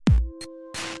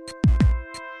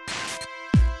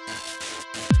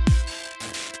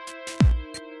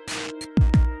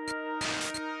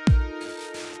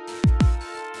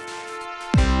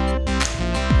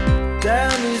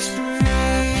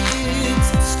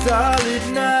starlit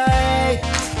night,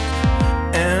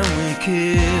 and we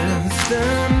kissed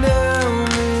under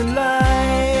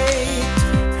moonlight,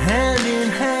 hand in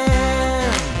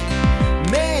hand,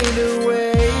 made a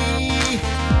way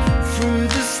through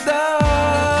the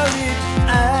starlit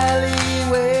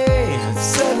alleyway.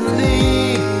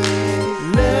 Suddenly,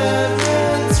 love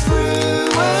runs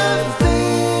through our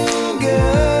fingers,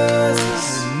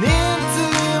 and into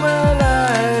my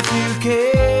life you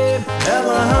came, and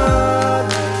my heart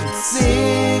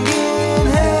singing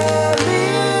hallelujah.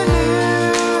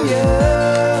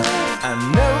 I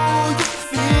know you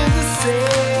feel the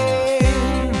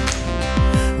same.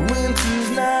 Winter's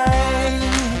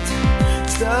night,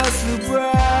 stars so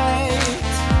bright,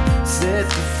 set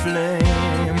the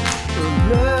flame of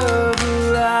love.